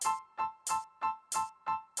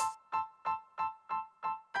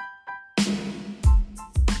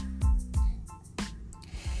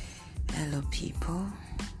people,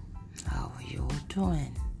 how are you all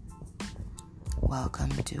doing?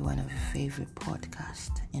 Welcome to one of your favorite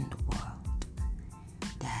podcasts in the world,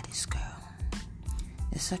 Daddy's Girl.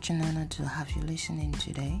 It's such an honor to have you listening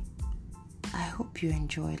today. I hope you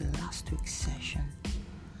enjoyed last week's session.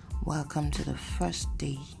 Welcome to the first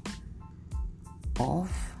day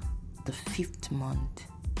of the 5th month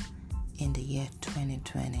in the year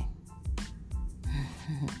 2020.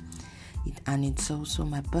 And it's also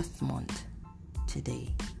my birth month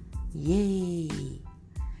today. Yay!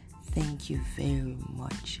 Thank you very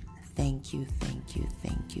much. Thank you.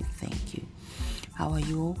 How are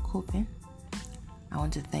you all coping? I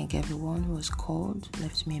want to thank everyone who has called,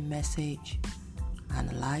 left me a message,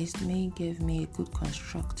 analyzed me, gave me a good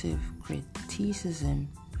constructive criticism.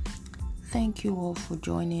 Thank you all for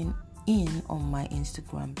joining in on my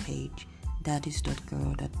Instagram page,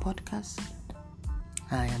 daddies.girl.podcast.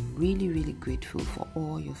 I am really grateful for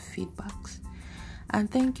all your feedbacks. And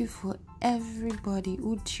thank you for everybody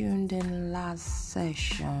who tuned in last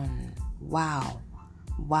session. Wow.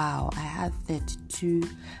 I had 32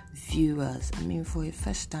 viewers. I mean, for a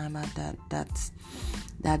first timer,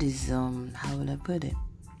 that is how will I put it?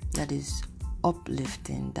 That is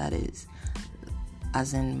uplifting. That is,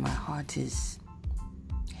 as in, my heart is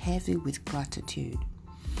heavy with gratitude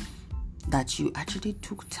that you actually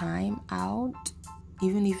took time out.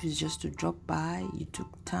 Even if it's just to drop by, you took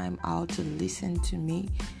time out to listen to me.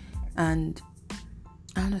 And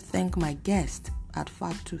I want to thank my guest at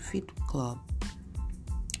Fat to Fit Club,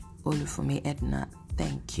 Olufumi Edna.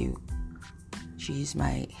 Thank you. She is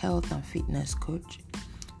my health and fitness coach.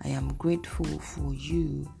 I am grateful for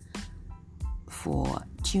you for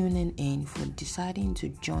tuning in, for deciding to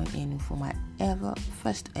join in for my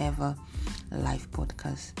first ever live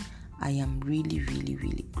podcast. I am really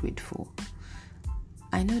grateful.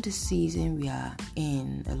 I know the season we are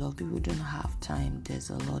in, a lot of people don't have time. There's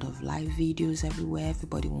a lot of live videos everywhere.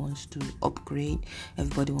 Everybody wants to upgrade.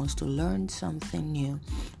 Everybody wants to learn something new.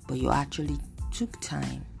 But you actually took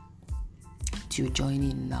time to join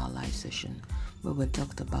in our live session where we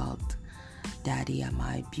talked about Daddy, Am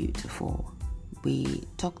I Beautiful? We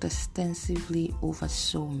talked extensively over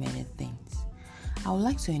so many things. I would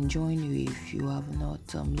like to join you if you have not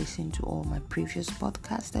listened to all my previous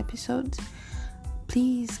podcast episodes.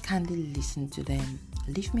 Please kindly listen to them.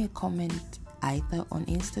 Leave me a comment either on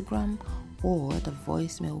Instagram or the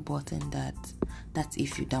voicemail button that's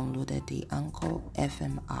if you downloaded the Anchor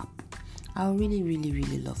FM app. I would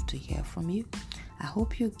really love to hear from you. I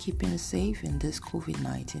hope you're keeping safe in this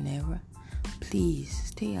COVID-19 era. Please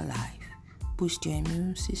stay alive. Boost your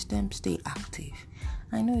immune system. Stay active.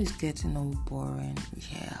 I know it's getting all boring,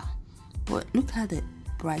 but look at the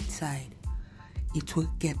bright side. It will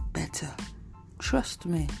get better. Trust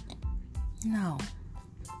me. Now,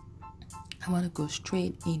 I want to go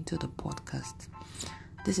straight into the podcast.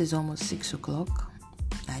 This is almost 6 o'clock.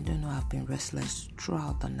 I don't know, I've been restless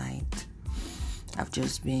throughout the night. I've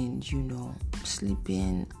just been,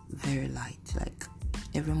 sleeping very light. Like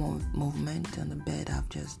every movement on the bed, I've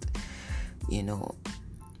just,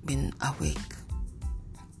 been awake.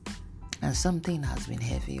 And something has been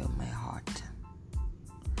heavy on my heart.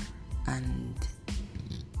 And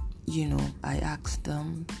I asked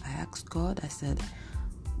God, I said,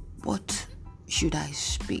 what should I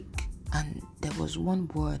speak? And there was one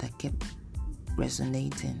word that kept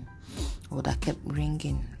resonating, or that kept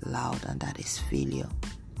ringing loud, and that is failure.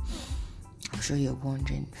 I'm sure you're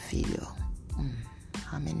wondering, failure.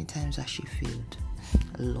 How many times has she failed?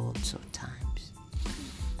 Lots of times.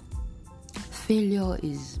 Failure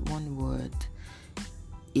is one word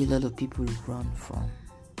a lot of people run from.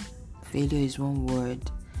 Failure is one word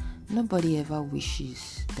nobody ever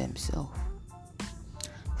wishes themselves.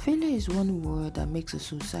 Failure is one word that makes a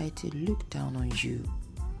society look down on you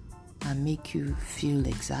and make you feel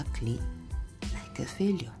exactly like a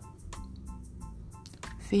failure.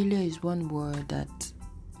 Failure is one word that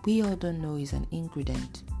we all don't know is an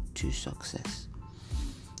ingredient to success.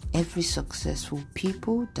 Every successful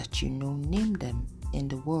people that name them in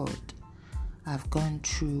the world, have gone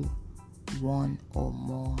through one or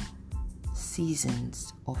more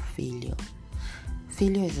seasons of failure.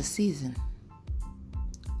 Failure is a season,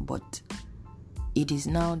 but it is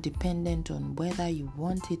now dependent on whether you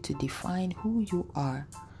want it to define who you are,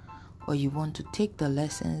 or you want to take the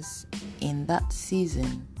lessons in that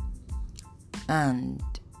season and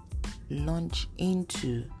launch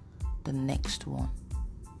into the next one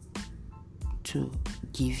to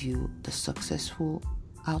give you the successful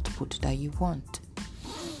output that you want.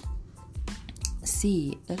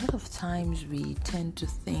 See, a lot of times we tend to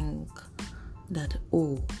think that,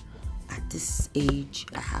 at this age,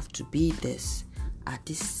 I have to be this. At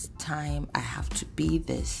this time, I have to be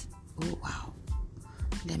this. Oh, wow.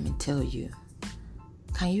 Let me tell you.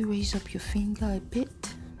 Can you raise up your finger a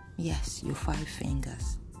bit? Yes, your 5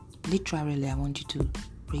 fingers. Literally, I want you to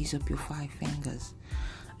raise up your 5 fingers.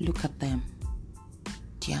 Look at them.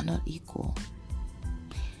 They are not equal.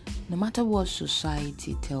 No matter what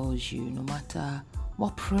society tells you, no matter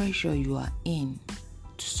what pressure you are in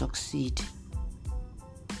to succeed,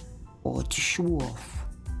 or to show off,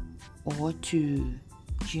 or to,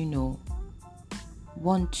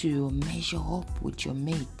 want to measure up with your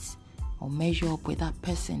mates, or measure up with that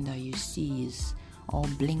person that you see is all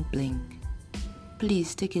bling bling,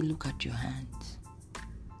 please take a look at your hands.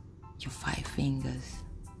 Your 5 fingers,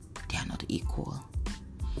 they are not equal.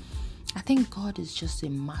 I think God is just a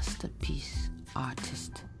masterpiece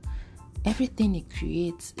artist. Everything He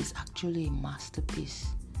creates is actually a masterpiece.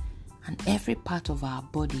 And every part of our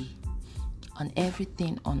body and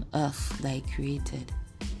everything on earth that He created,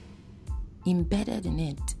 embedded in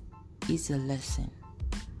it is a lesson.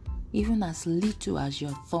 Even as little as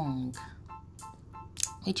your tongue,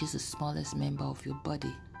 which is the smallest member of your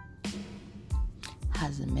body,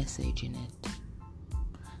 has a message in it.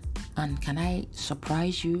 And can I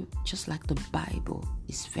surprise you? Just like the Bible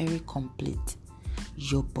is very complete,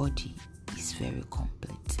 your body is very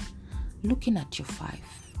complete. Looking at your 5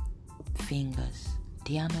 fingers,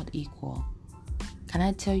 they are not equal. Can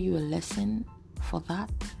I tell you a lesson for that?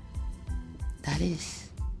 That is,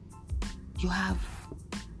 you have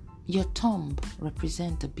your thumb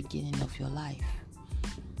represent the beginning of your life,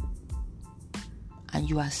 and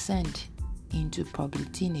you ascend into probably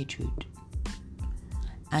teenagehood,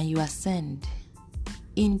 and you ascend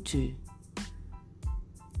into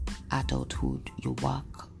adulthood. You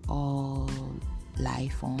work all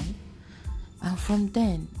life on, and from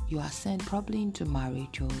then you ascend probably into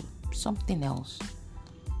marriage or something else,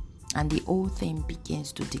 and the whole thing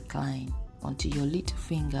begins to decline until your little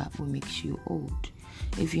finger will make you old.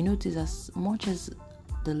 If you notice, as much as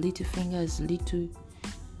the little finger is little,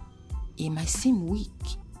 it might seem weak,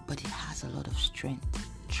 but it has a lot of strength.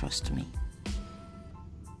 Trust me.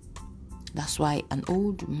 That's why an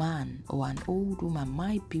old man or an old woman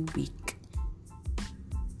might be weak,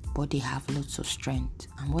 but they have lots of strength.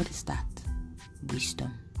 And what is that?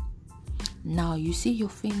 Wisdom. Now, you see your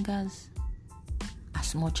fingers,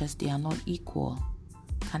 as much as they are not equal,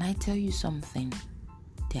 can I tell you something?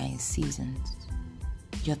 They are in seasons.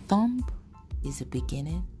 Your thumb is the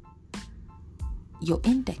beginning. Your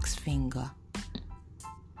index finger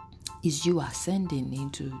is you ascending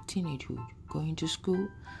into teenagehood, going to school,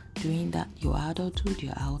 doing that, your adulthood,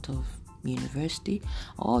 you're out of university,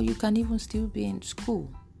 or you can even still be in school.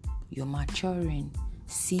 You're maturing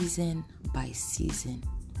season by season.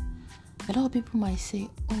 A lot of people might say,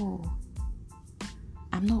 oh,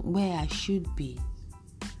 I'm not where I should be.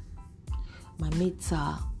 My mates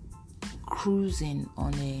are cruising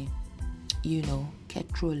on a,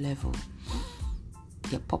 petrol level.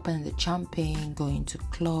 They're popping the champagne, going to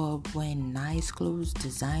club, wearing nice clothes,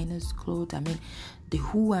 designers clothes. I mean, the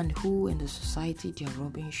who and who in the society they're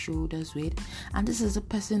rubbing shoulders with. And this is a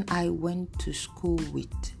person I went to school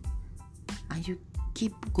with. And you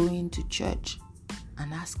keep going to church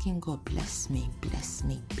and asking God, bless me, bless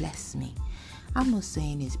me, bless me. I'm not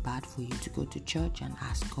saying it's bad for you to go to church and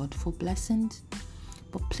ask God for blessings,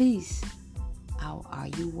 but please, how are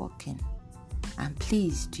you walking? And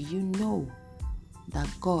please, do you know that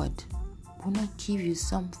God will not give you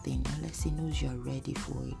something unless He knows you're ready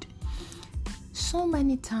for it? So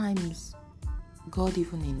many times, God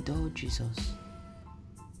even indulges us,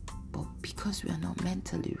 but because we are not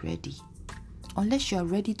mentally ready, unless you are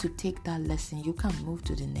ready to take that lesson, you can't move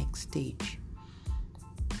to the next stage.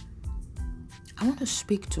 I want to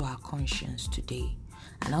speak to our conscience today,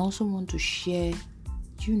 and I also want to share,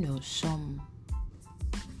 some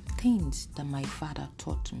things that my father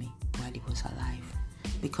taught me while he was alive.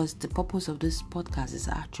 Because the purpose of this podcast is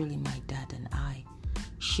actually my dad and I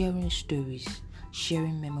sharing stories,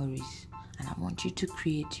 sharing memories, and I want you to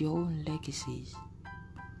create your own legacies.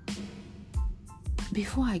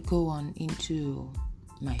 Before I go on into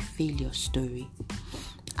my failure story,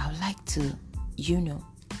 I would like to,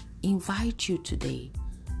 invite you today,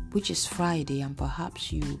 which is Friday, and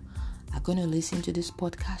perhaps you are going to listen to this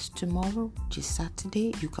podcast tomorrow, which is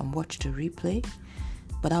Saturday. You can watch the replay,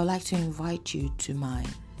 but I would like to invite you to my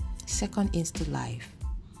second Insta Live,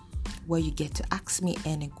 where you get to ask me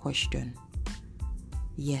any question.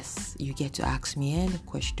 Yes, you get to ask me any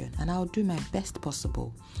question, and I'll do my best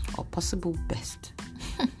possible, or possible best.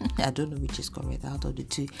 I don't know which is correct out of the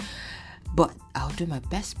two, but I'll do my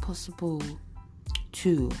best possible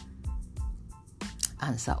to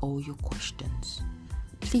answer all your questions.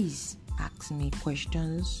 Please ask me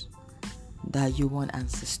questions that you want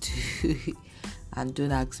answers to. And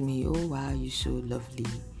don't ask me, oh, why are you so lovely?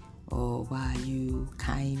 Or why are you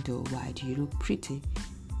kind? Or why do you look pretty?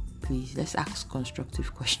 Please, let's ask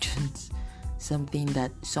constructive questions. Something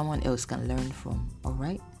that someone else can learn from.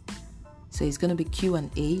 Alright? So it's going to be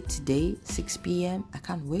Q&A today, 6 p.m. I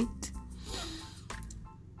can't wait.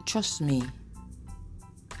 Trust me,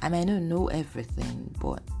 I might not know everything,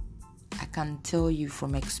 but I can tell you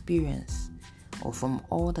from experience or from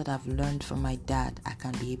all that I've learned from my dad, I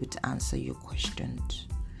can be able to answer your questions.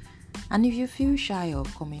 And if you feel shy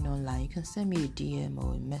of coming online, you can send me a DM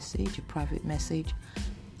or a message, a private message,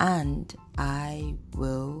 and I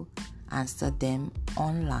will answer them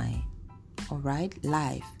online. Alright?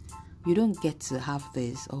 Live. You don't get to have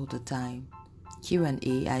this all the time.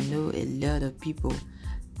 Q&A, I know a lot of people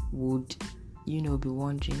would, be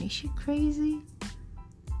wondering, is she crazy?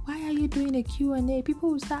 Why are you doing a Q&A? People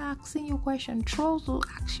will start asking you questions. Trolls will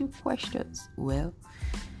ask you questions. Well,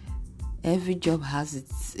 every job has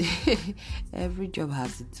its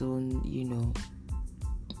own,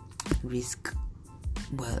 risk.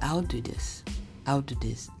 Well, I'll do this.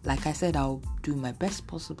 Like I said, I'll do my best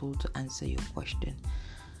possible to answer your question.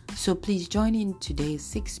 So please join in today,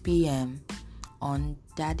 6 p.m. on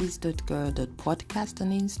daddies.girl.podcast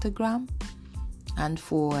on Instagram. And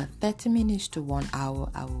for 30 minutes to 1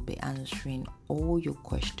 hour, I will be answering all your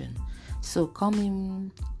questions. So come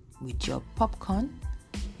in with your popcorn,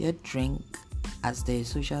 your drink, as there is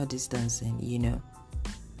social distancing,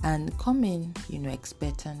 and come in,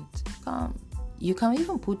 expectant. Come. You can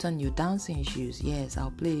even put on your dancing shoes. Yes,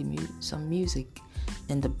 I'll play some music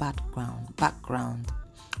in the background.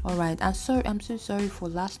 All right. I'm so sorry for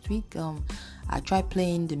last week. I tried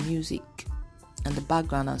playing the music in the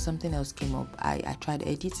background and something else came up. I tried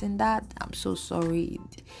editing that. I'm so sorry.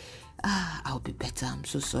 I'll be better. I'm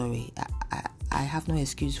so sorry. I have no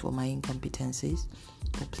excuse for my incompetencies.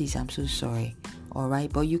 But please, I'm so sorry. All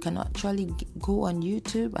right. But you can actually go on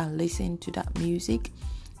YouTube and listen to that music.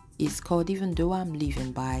 It's called Even Though I'm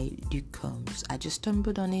Living by Luke Combs. I just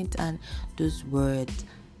stumbled on it and those words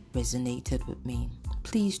resonated with me.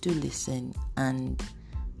 Please do listen and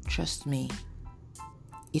trust me,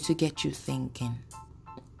 it will get you thinking.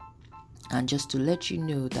 And just to let you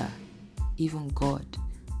know that even God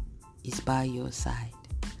is by your side.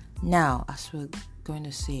 Now, as we're going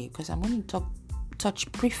to say, because I'm going to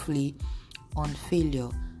touch briefly on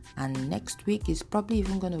failure. And next week is probably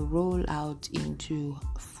even going to roll out into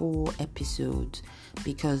 4 episodes,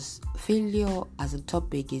 because failure as a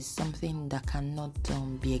topic is something that cannot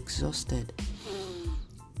be exhausted.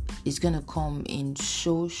 It's going to come in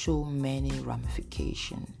so many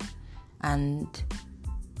ramifications. And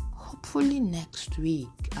hopefully next week,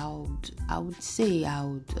 I would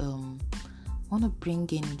want to bring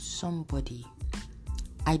in somebody.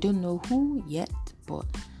 I don't know who yet, but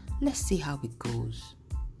let's see how it goes.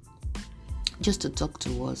 Just to talk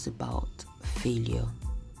to us about failure,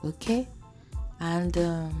 okay? And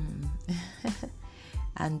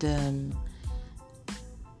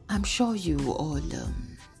I'm sure you all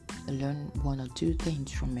learn 1 or 2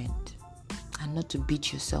 things from it, and not to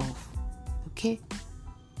beat yourself, okay?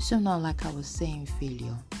 So now, like I was saying,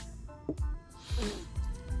 failure.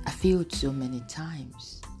 I failed so many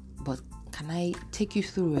times, but can I take you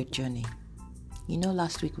through a journey?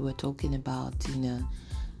 Last week we were talking about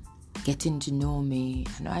getting to know me.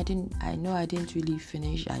 I know I didn't really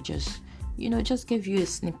finish. I just gave you a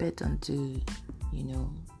snippet onto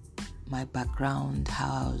my background,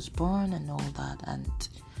 how I was born and all that, and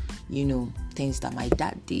things that my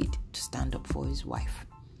dad did to stand up for his wife.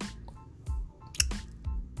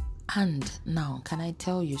 And now, can I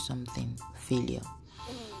tell you something? Failure.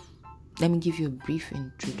 Let me give you a brief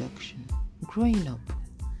introduction. Growing up,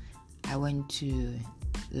 I went to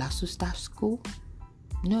Lasso Staff School.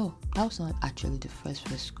 No, that was not actually the first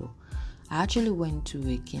school. I actually went to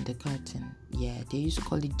a kindergarten. Yeah, they used to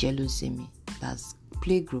call it Jello Simi. That's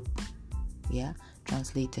playgroup. Yeah,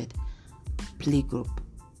 translated playgroup.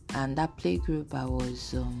 And that playgroup,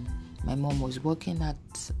 my mom was working at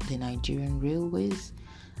the Nigerian Railways,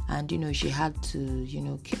 and she had to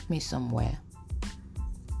keep me somewhere.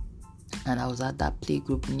 And I was at that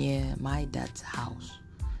playgroup near my dad's house,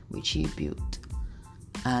 which he built.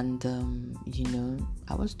 And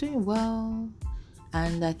I was doing well,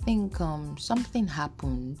 and I think something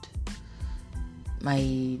happened.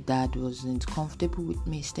 My dad wasn't comfortable with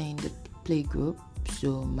me staying in the playgroup,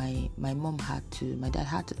 so my dad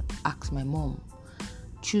had to ask my mom,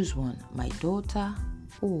 choose one, my daughter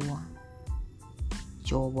or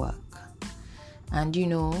your work. And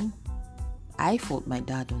I fault my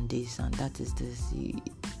dad on this, and that is this.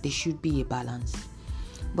 There should be a balance.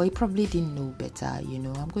 But he probably didn't know better,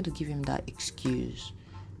 I'm going to give him that excuse.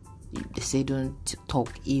 They say don't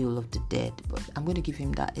talk ill of the dead, but I'm going to give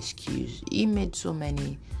him that excuse. He made so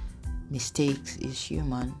many mistakes, he's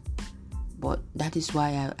human. But that is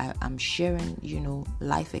why I'm sharing,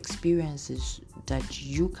 life experiences that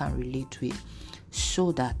you can relate with,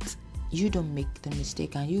 so that you don't make the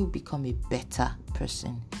mistake and you become a better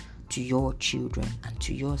person to your children and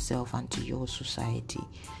to yourself and to your society.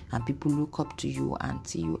 And people look up to you and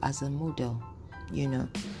see you as a model,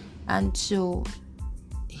 And so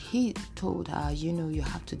he told her, you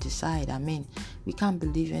have to decide. I mean, we can't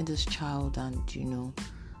believe in this child and,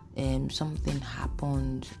 something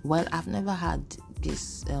happened. Well, I've never had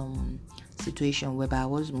this situation whereby I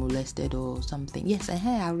was molested or something. Yes,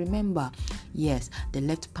 I remember. Yes, they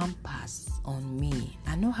left Pampers on me.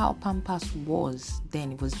 I know how Pampers was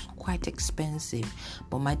then. It was quite expensive.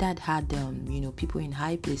 But my dad had, people in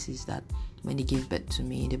high places that when they gave birth to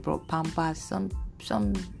me, they brought Pampers. Some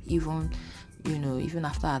even, even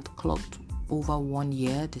after I'd clocked over 1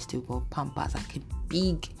 year, they still got Pampers, like a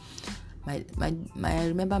big. I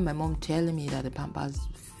remember my mom telling me that the Pampers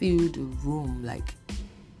filled the room, like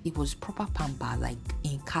it was proper Pampers, like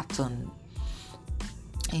in carton.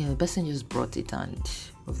 The person just brought it and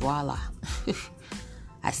voila.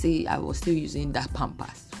 I was still using that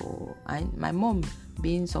Pampers my mom,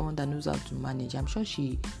 being someone that knows how to manage, I'm sure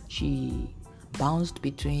she bounced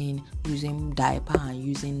between using diaper and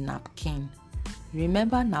using napkin.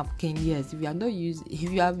 Remember napkin? Yes. If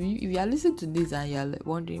you are listening to this and you are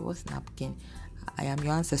wondering what's napkin, I am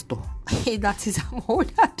your ancestor. That is, I'm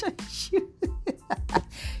older than you.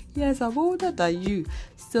 Yes, I'm older than you.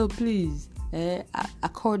 So please,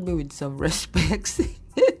 accord me with some respect.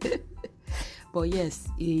 But yes,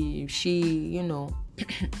 she,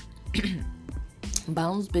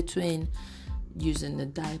 bounced between using the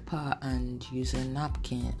diaper and using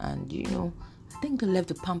napkin, and I think they left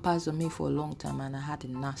the Pampers on me for a long time, and I had a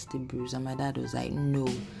nasty bruise, and my dad was like, no,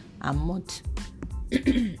 I'm not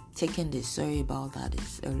taking this. Sorry about that,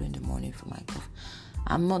 it's early in the morning for my cough.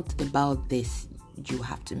 I'm not about this. You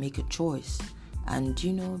have to make a choice. And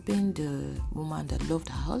being the woman that loved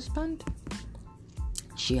her husband,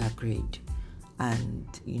 she agreed. And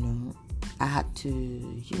I had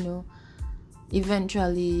to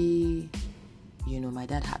eventually my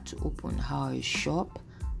dad had to open her shop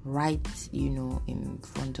right in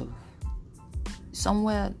front of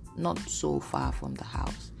somewhere not so far from the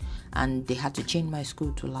house, and they had to change my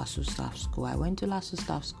school to Lasso Staff School. I went to Lasso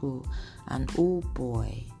Staff School, and oh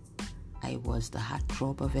boy, I was the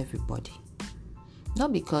heartthrob of everybody.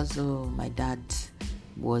 Not because my dad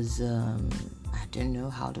was I don't know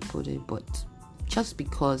how to put it, but just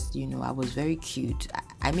because I was very cute.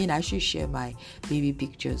 I mean, I should share my baby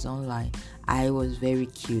pictures online. I was very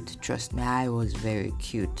cute. Trust me, I was very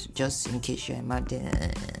cute. Just in case you're imagining,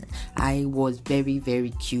 I was very,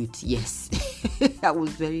 very cute. Yes, I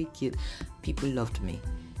was very cute. People loved me.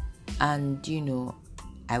 And,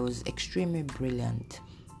 I was extremely brilliant.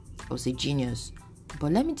 I was a genius.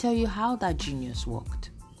 But let me tell you how that genius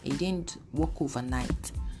worked. It didn't work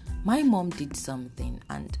overnight. My mom did something,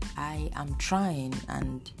 and I am trying,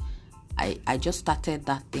 and I just started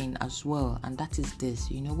that thing as well, and that is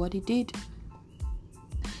this. You know what he did?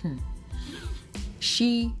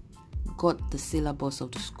 She got the syllabus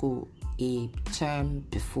of the school a term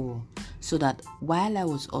before, so that while I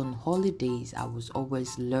was on holidays, I was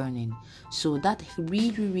always learning. So that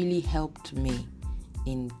really, really helped me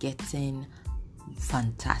in getting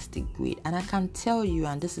fantastic grade. And I can tell you,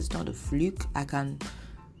 and this is not a fluke, I can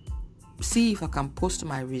see if I can post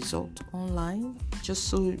my result online, just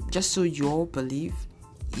so you all believe.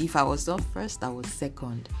 If I was not first, I was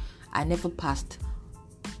second. I never passed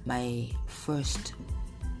my first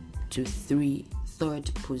to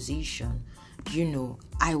third position.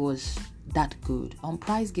 I was that good. On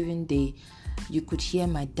prize giving day, you could hear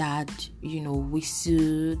my dad,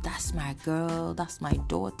 whistle, that's my girl, that's my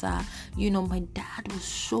daughter. My dad was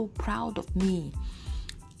so proud of me.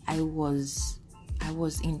 I was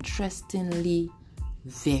interestingly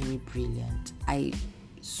very brilliant. I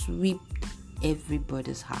swept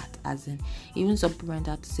everybody's heart, as in even some parents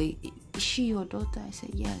had to say, is she your daughter? I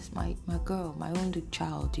said, yes, my girl, my only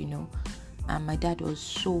child, and my dad was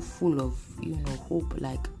so full of hope,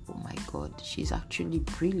 like, oh my God, she's actually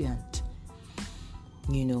brilliant,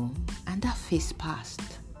 and that phase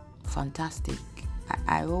passed. Fantastic.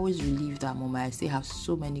 I always relive that moment. I still have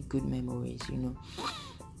so many good memories.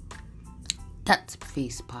 That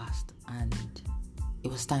phase passed, and it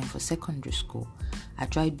was time for secondary school. I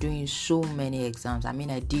tried doing so many exams. I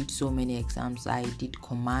did so many exams. I did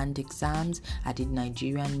command exams. I did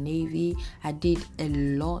Nigerian Navy. I did a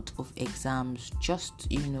lot of exams. Just,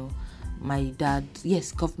 my dad,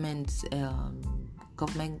 yes, government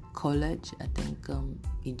college, I think,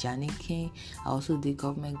 Ijanike. I also did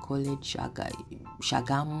government college,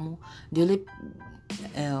 Shagamu. The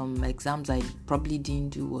only exams I probably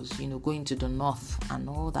didn't do was, going to the north and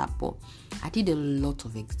all that. But I did a lot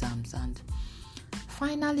of exams, and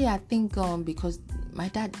finally, I think because my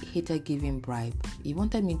dad hated giving bribe, he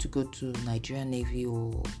wanted me to go to Nigerian Navy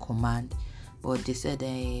or command, but they said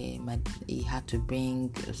he had to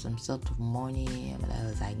bring some sort of money. And I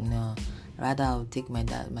was like, no, rather I'll take my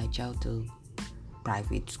child to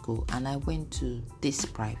private school. And I went to this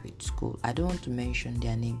private school. I don't want to mention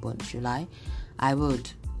their name, but should I would.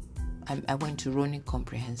 I went to Roni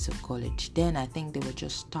Comprehensive College. Then I think they were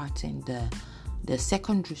just starting the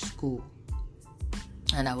secondary school,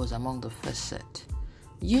 and I was among the first set.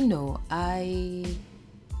 I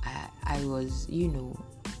was,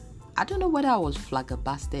 I don't know whether I was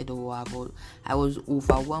flabbergasted or I was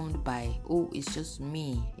overwhelmed by, it's just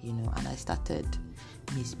me, and I started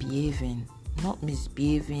misbehaving. Not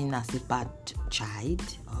misbehaving as a bad child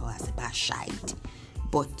or as a bad child,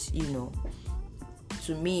 but,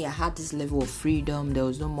 to me, I had this level of freedom. There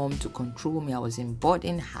was no mom to control me. I was in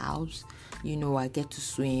boarding house. I get to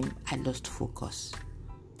swim. I lost focus.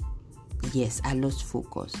 Yes, I lost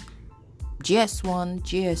focus. GS1,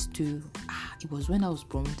 GS2, it was when I was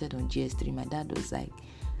promoted on GS3. My dad was like,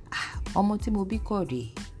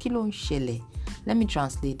 let me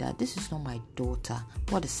translate that. This is not my daughter.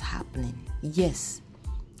 What is happening? Yes,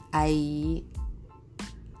 it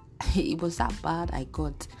was that bad. I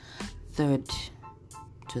got third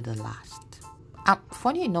to the last.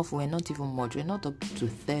 Funny enough, we're not even much. We're not up to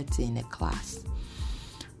 30 in a class.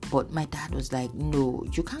 But my dad was like, no,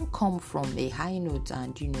 you can't come from a high note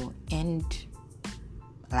and, end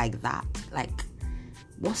like that. Like,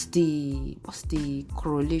 what's the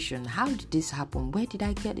correlation? How did this happen? Where did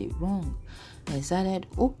I get it wrong? And I said,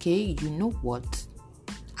 okay, you know what?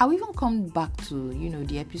 I'll even come back to,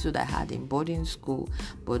 the episode I had in boarding school,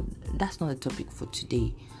 but that's not a topic for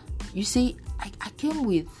today. You see, I came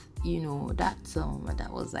with, that that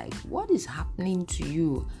was like, what is happening to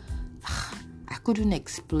you? I couldn't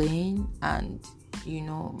explain, and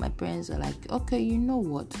my parents are like, okay, you know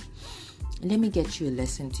what, let me get you a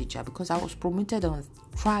lesson teacher, because I was promoted on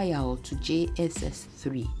trial to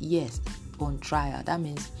JSS3. Yes, on trial. That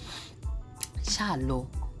means shallow,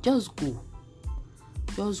 just go,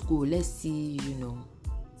 let's see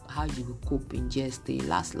how you will cope in GS3.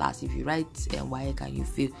 Last if you write WAEC and you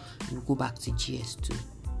fail, you go back to GS2.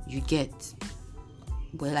 You get,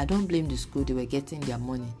 well, I don't blame the school. They were getting their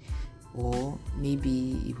money, or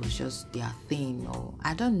maybe it was just their thing, or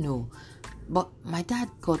I don't know. But my dad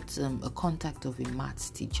got a contact of a maths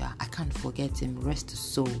teacher. I can't forget him, rest his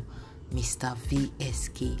soul, Mr.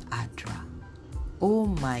 VSK Adra. Oh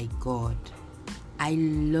my God, I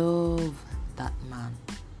love that man.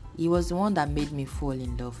 He was the one that made me fall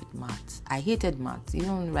in love with maths. I hated maths,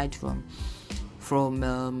 even right from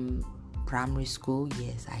primary school.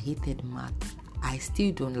 Yes, I hated maths. I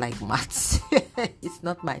still don't like maths. It's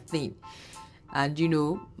not my thing. And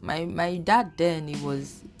my dad then, he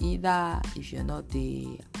was either, if you're not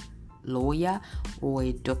a lawyer or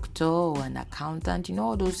a doctor or an accountant,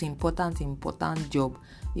 all those important job,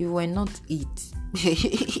 if you were not it,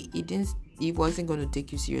 he wasn't going to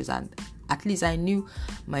take you serious. And at least I knew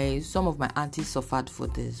some of my aunties suffered for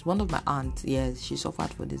this. One of my aunts, yes, she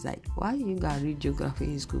suffered for this. Like, why you gonna read geography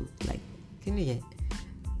in school? Like, can you hear?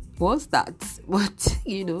 What's that? But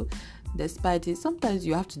despite it, sometimes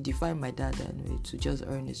you have to define my dad anyway to just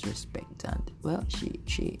earn his respect. And well,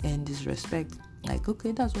 she earned his respect. Like,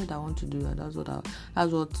 okay, that's what I want to do, and that's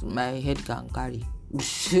what my head can carry.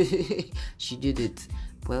 She did it.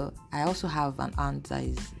 Well, I also have an aunt that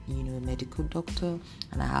is, a medical doctor,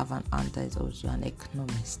 and I have an aunt that is also an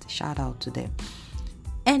economist. Shout out to them.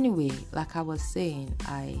 Anyway, like I was saying,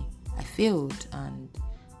 I failed, and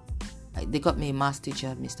they got me a maths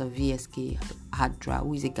teacher, Mr. VSK Hadra,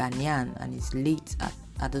 who is a Ghanaian and is late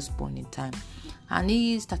at this point in time. And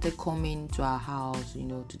he started coming to our house,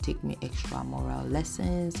 to take me extra moral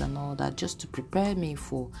lessons and all that, just to prepare me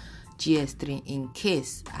for GS3 in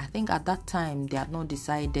case. I think at that time they had not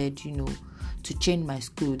decided, to change my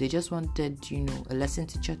school. They just wanted, a lesson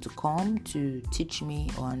teacher to come to teach me.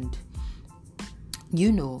 And,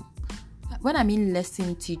 when I mean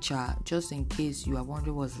lesson teacher, just in case you are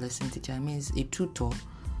wondering what's lesson teacher, it means a tutor,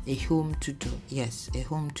 a home tutor. Yes, a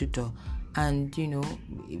home tutor. And,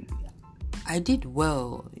 I did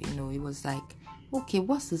well. It was like, okay,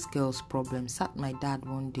 what's this girl's problem? Sat my dad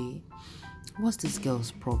one day. What's this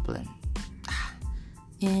girl's problem?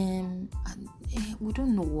 We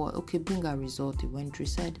don't know what. Okay, bring a result. He went through.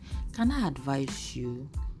 Said, can I advise you?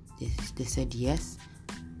 They said yes.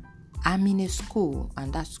 I'm in a school,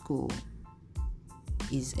 and that school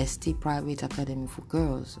is ST Private Academy for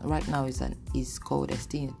Girls. Right now is called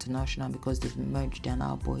ST International because they've merged.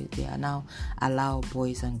 They are now allow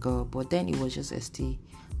boys and girls. But then it was just ST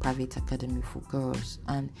Private Academy for Girls.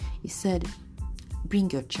 And he said, bring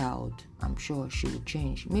your child. I'm sure she will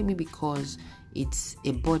change. Maybe because it's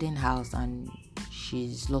a boarding house and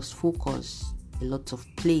she's lost focus, a lot of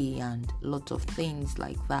play and a lot of things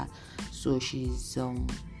like that. So she's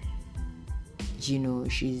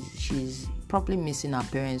she's probably missing her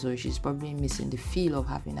parents, or she's probably missing the feel of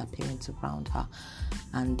having her parents around her,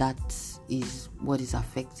 and that is what is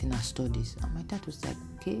affecting her studies. And my dad was like,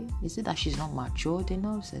 okay, is it that she's not matured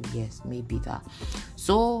enough? I said, yes, maybe that.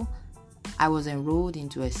 So I was enrolled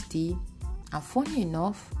into ST, and funny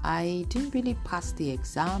enough, I didn't really pass the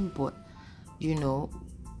exam, but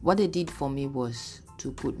what they did for me was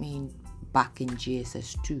to put me back in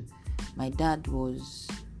GSS2. My dad was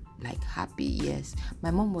like happy, yes.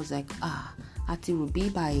 My mom was like, Ati will be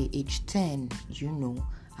by age 10,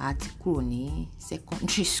 Ati Kroni,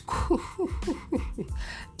 secondary school.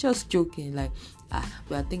 Just joking, like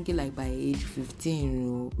we are thinking like by age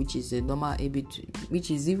 15, which is a normal age,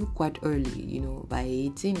 which is even quite early, by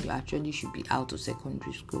 18 you actually should be out of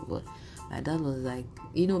secondary school. But my dad was like,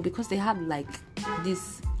 because they have like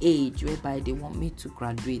this age whereby they want me to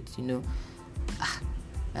graduate,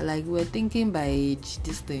 like we're thinking by age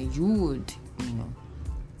this thing you would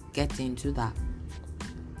get into that.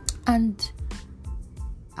 And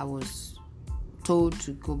I was told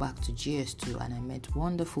to go back to GS2, and I met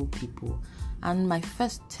wonderful people. And my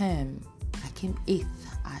first term I came 8th.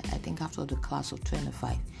 I think after the class of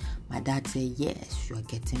 25. My dad said, yes, you are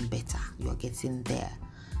getting better, you are getting there.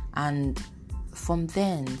 And from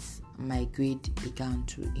then my grade began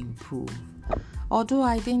to improve, although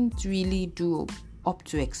I didn't really do up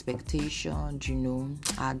to expectation.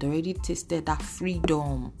 I'd already tasted that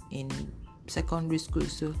freedom in secondary school,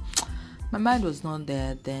 so my mind was not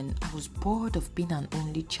there then. I was bored of being an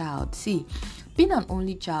only child. See, being an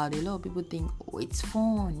only child, a lot of people think, it's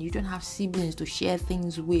fun, you don't have siblings to share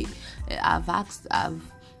things with. I've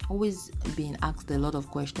always been asked a lot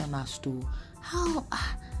of questions as to how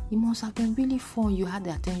it must have been really fun. You had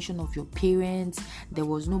the attention of your parents. There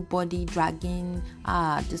was nobody dragging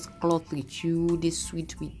this cloth with you, this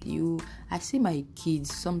sweet with you. I see my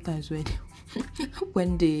kids sometimes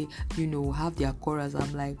when they have their chorus,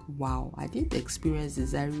 I'm like, wow, I didn't experience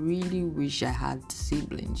this. I really wish I had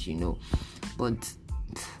siblings, but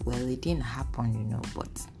well, it didn't happen,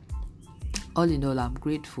 but all in all, I'm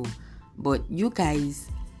grateful. But you guys,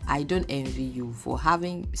 I don't envy you for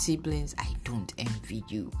having siblings. I don't envy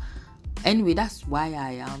you. Anyway, that's why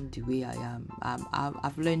I am the way I am.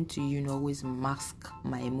 I've learned to, always mask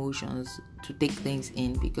my emotions, to take things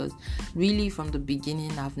in, because really from the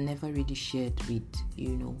beginning, I've never really shared with,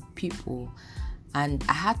 people. And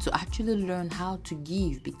I had to actually learn how to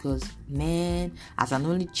give, because, man, as an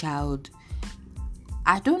only child,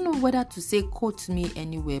 I don't know whether to say quote me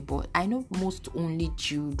anywhere, but I know most only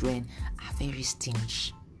children are very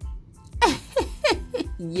stingy.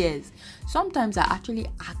 Yes, sometimes I actually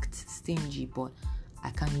act stingy, but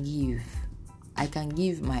I can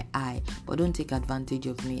give my eye, but don't take advantage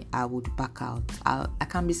of me. I would back out. I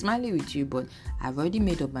can be smiling with you, but I've already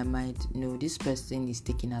made up my mind, this person is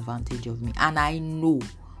taking advantage of me, and I know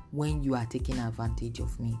when you are taking advantage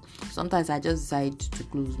of me. Sometimes I just decide to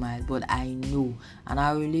close my eyes, but I know, and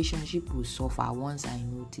our relationship will suffer once I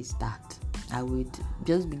notice that. I would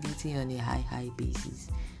just be dating on a high basis.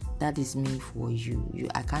 That is me for you.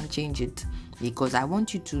 I can't change it, because I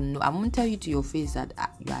want you to know. I won't tell you to your face that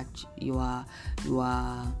you are.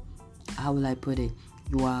 How will I put it?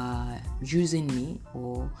 You are using me,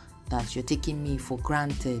 or that you're taking me for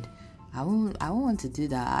granted. I won't want to do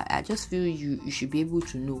that. I just feel you should be able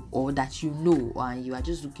to know, or that and you are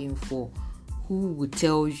just looking for who will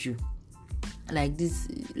tell you. Like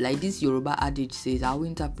this Yoruba adage says, I will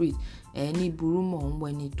interpret any burumo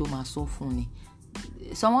when it to my funny.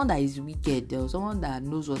 Someone that is wicked, or someone that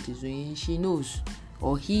knows what he's doing, she knows,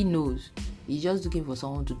 or he knows. He's just looking for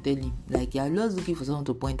someone to tell him. Like, you're just looking for someone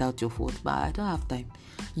to point out your fault, but I don't have time.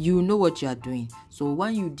 You know what you are doing. So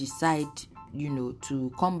when you decide,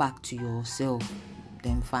 to come back to yourself,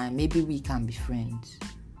 then fine. Maybe we can be friends.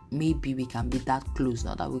 Maybe we can be that close.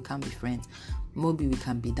 Not that we can't be friends. Maybe we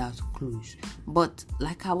can be that close. But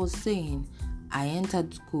like I was saying, I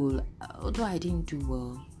entered school, although I didn't do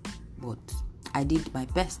well, but I did my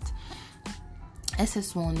best.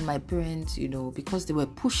 SS1, my parents, because they were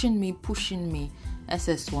pushing me.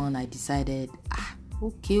 SS1, I decided,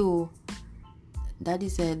 okay, Daddy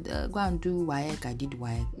said, go and do WAEC. I did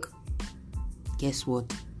WAEC. Guess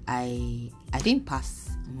what? I didn't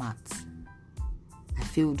pass maths. I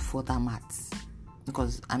failed further maths.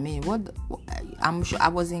 Because, I'm sure I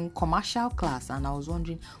was in commercial class and I was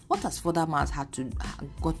wondering, what has further maths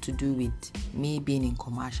got to do with me being in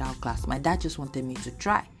commercial class? My dad just wanted me to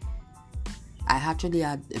try. I actually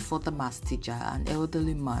had a further maths teacher, an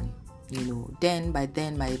elderly man, By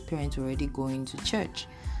then, my parents were already going to church.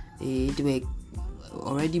 They were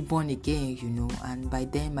already born again, and by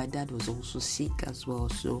then my dad was also sick as well.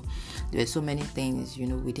 So there were so many things,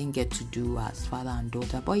 we didn't get to do as father and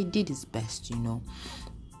daughter, but he did his best,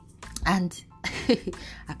 And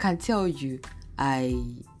I can tell you, I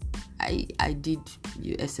did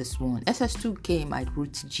SS1. SS2 came, I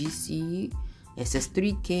wrote GCE.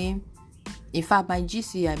 SS3 came. In fact, my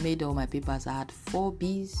GCE, I made all my papers. I had 4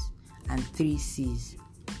 B's and 3 C's.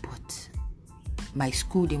 But my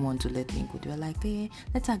school didn't want to let me go. They were like, hey,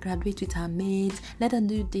 let her graduate with her mates. Let her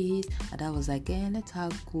do this. And I was like, let her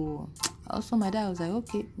go. Also, my dad was like,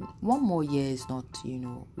 okay, 1 more year is not,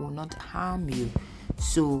 will not harm you.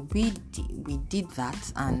 So we did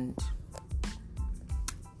that, and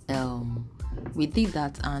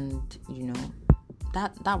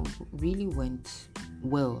that really went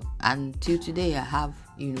well. And till today, I have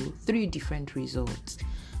 3 different results,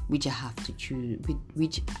 which I have to choose,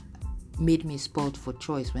 which made me spoiled for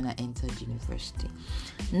choice when I entered university.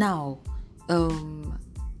 Now,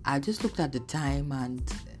 I just looked at the time and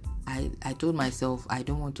I told myself I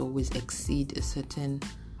don't want to always exceed a certain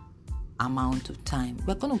amount of time.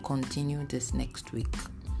 We're going to continue this next week.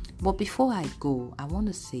 But before I go, I want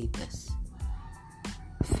to say this.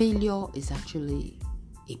 Failure is actually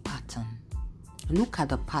a pattern. Look at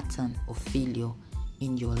the pattern of failure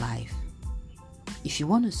in your life. If you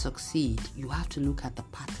want to succeed, you have to look at the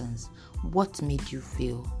patterns. What made you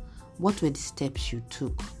fail? What were the steps you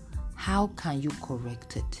took? How can you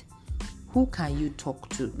correct it? Who can you talk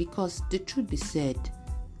to? Because the truth be said,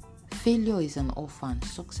 failure is an orphan.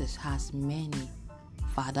 Success has many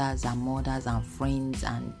fathers and mothers and friends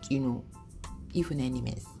and, even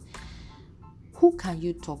enemies. Who can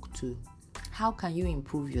you talk to? How can you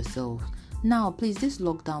improve yourself? Now, please, this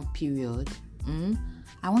lockdown period,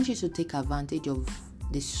 I want you to take advantage of.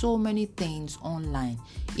 There's so many things online.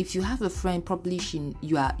 If you have a friend, probably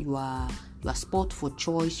you are spot for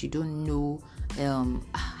choice. You don't know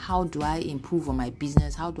how do I improve on my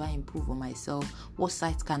business? How do I improve on myself? What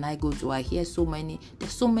sites can I go to? I hear there's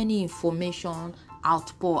so many information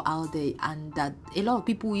outpour out there, and that a lot of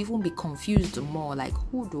people will even be confused more. Like,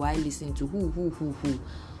 who do I listen to? Who?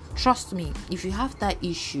 Trust me, if you have that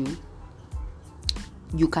issue,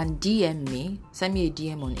 you can DM me, send me a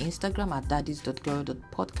DM on Instagram at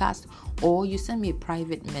daddies.girl.podcast, or you send me a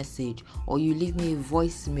private message, or you leave me a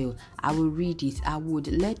voicemail. I will read it. I would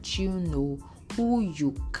let you know who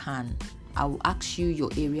you can. I will ask you your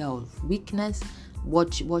area of weakness,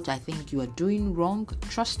 what I think you are doing wrong.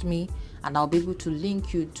 Trust me, and I'll be able to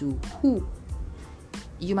link you to who.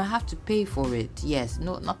 You might have to pay for it. Yes,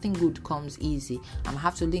 nothing good comes easy. I might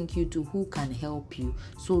have to link you to who can help you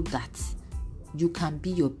so that you can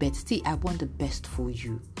be your best. See, I want the best for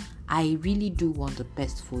you. I really do want the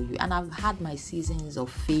best for you. And I've had my seasons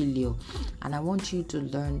of failure, and I want you to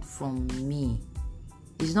learn from me.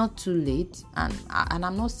 It's not too late, and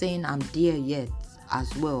I'm not saying I'm there yet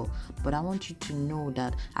as well, but I want you to know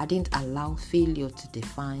that I didn't allow failure to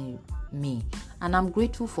define me. And I'm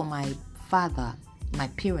grateful for my father, my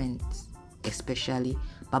parents especially,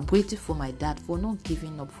 but I'm grateful for my dad for not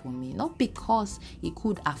giving up for me. Not because he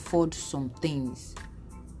could afford some things,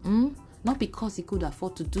 not because he could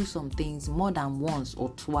afford to do some things more than once or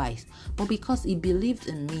twice, but because he believed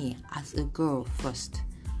in me as a girl first.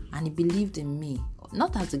 And he believed in me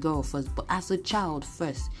not as a girl first, but as a child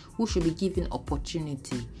first, who should be given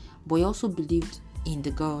opportunity. But he also believed in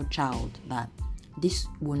the girl child, that this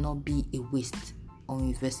will not be a waste of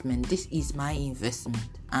investment. This is my investment,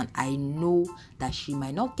 and I know that she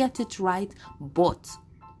might not get it right, but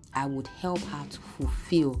I would help her to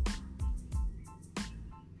fulfill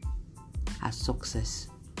her success.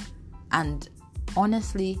 And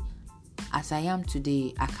honestly, as I am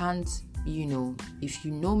today, I can't, if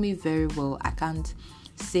you know me very well, I can't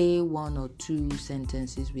say 1 or 2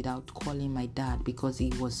 sentences without calling my dad, because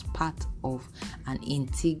he was part of an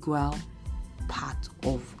integral part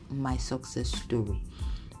of my success story.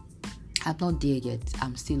 I'm not there yet.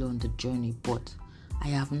 I'm still on the journey, but I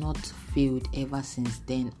have not failed ever since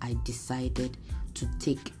then I decided to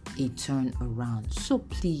take a turn around. So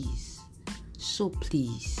please,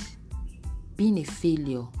 being a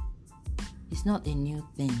failure is not a new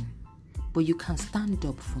thing, but you can stand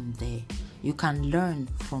up from there. You can learn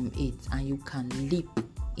from it and you can leap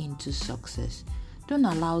into success. Don't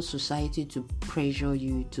allow society to pressure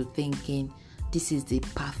you to thinking this is the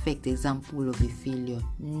perfect example of a failure.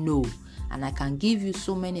 No. And I can give you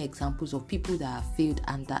so many examples of people that have failed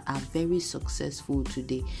and that are very successful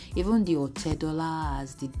today. Even the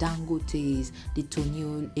Otedolas, the Dangotes, the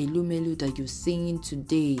Tony Elumelu that you're seeing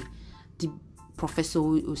today, the Professor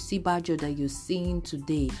Osibajo that you're seeing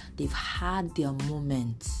today, they've had their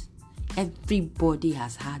moments. Everybody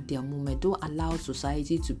has had their moment. Don't allow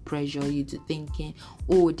society to pressure you to thinking,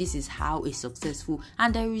 oh, this is how a successful,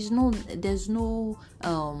 and there's no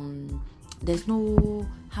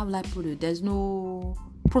how will I put it? There's no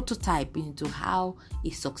prototype into how a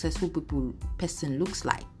successful person looks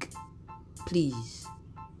like. Please,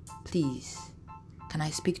 can I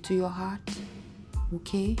speak to your heart?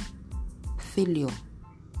 Okay? Failure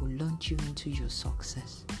will launch you into your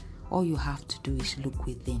success. All you have to do is look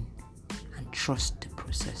within and trust the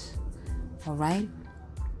process. Alright?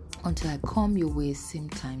 Until I come your way same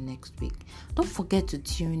time next week. Don't forget to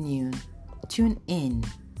tune in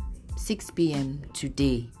 6 p.m.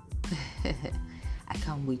 today. I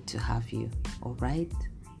can't wait to have you. Alright?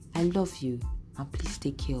 I love you and please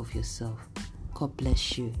take care of yourself. God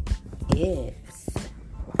bless you. Yes.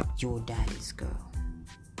 Your daddy's girl.